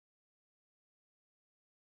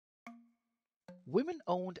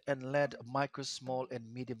Women-owned and led micro, small, and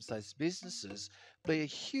medium-sized businesses play a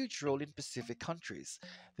huge role in Pacific countries.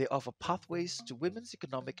 They offer pathways to women's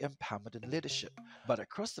economic empowerment and leadership. But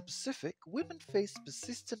across the Pacific, women face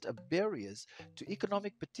persistent barriers to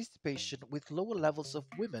economic participation with lower levels of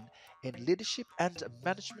women in leadership and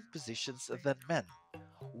management positions than men.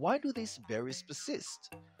 Why do these barriers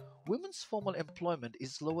persist? Women's formal employment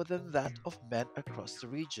is lower than that of men across the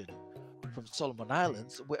region. From Solomon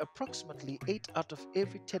Islands, where approximately 8 out of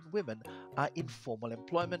every 10 women are in formal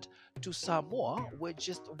employment, to Samoa, where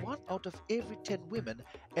just 1 out of every 10 women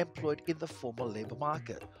employed in the formal labor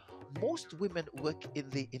market. Most women work in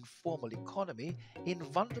the informal economy in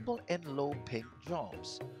vulnerable and low-paying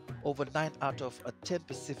jobs. Over 9 out of 10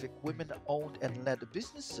 Pacific women-owned and led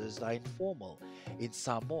businesses are informal. In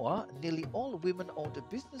Samoa, nearly all women-owned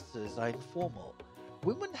businesses are informal.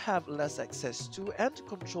 Women have less access to and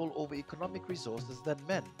control over economic resources than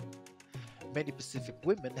men. Many Pacific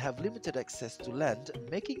women have limited access to land,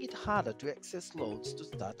 making it harder to access loans to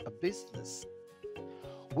start a business.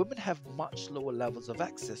 Women have much lower levels of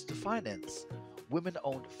access to finance.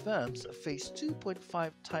 Women-owned firms face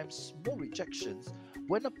 2.5 times more rejections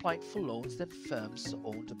when applying for loans than firms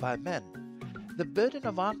owned by men. The burden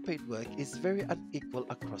of unpaid work is very unequal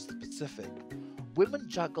across the Pacific. Women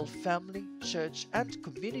juggle family, church, and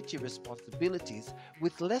community responsibilities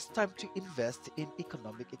with less time to invest in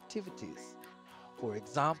economic activities. For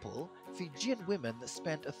example, Fijian women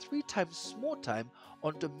spend 3 times more time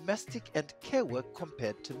on domestic and care work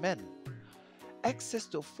compared to men. Access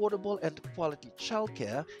to affordable and quality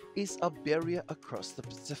childcare is a barrier across the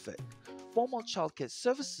Pacific. Formal childcare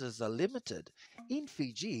services are limited. In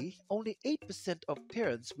Fiji, only 8% of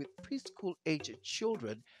parents with preschool-aged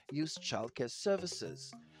children use childcare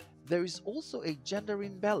services. There is also a gender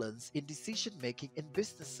imbalance in decision-making in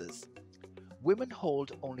businesses. Women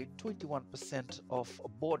hold only 21% of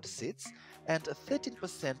board seats and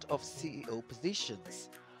 13% of CEO positions.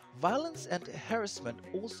 Violence and harassment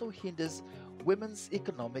also hinders women's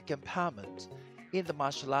economic empowerment. In the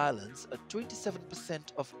Marshall Islands,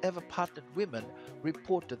 27% of ever partnered women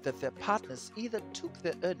reported that their partners either took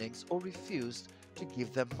their earnings or refused to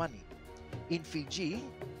give them money. In Fiji,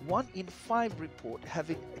 1 in 5 report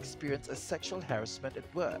having experienced a sexual harassment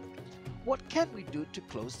at work. What can we do to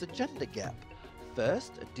close the gender gap?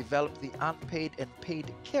 First, develop the unpaid and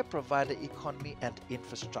paid care provider economy and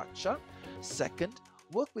infrastructure. Second,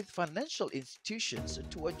 work with financial institutions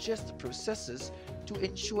to adjust processes to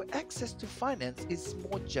ensure access to finance is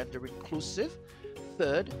more gender inclusive.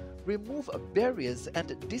 Third, remove barriers and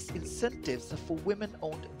disincentives for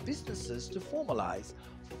women-owned businesses to formalize.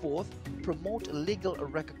 Fourth, promote legal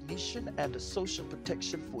recognition and social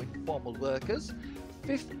protection for informal workers.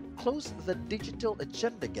 Fifth, close the digital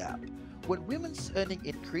gender gap. When women's earnings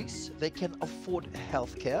increase, they can afford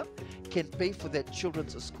healthcare, can pay for their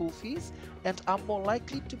children's school fees, and are more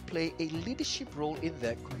likely to play a leadership role in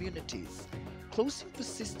their communities. Closing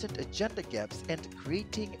persistent gender gaps and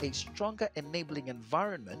creating a stronger enabling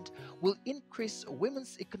environment will increase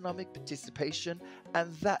women's economic participation,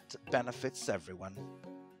 and that benefits everyone.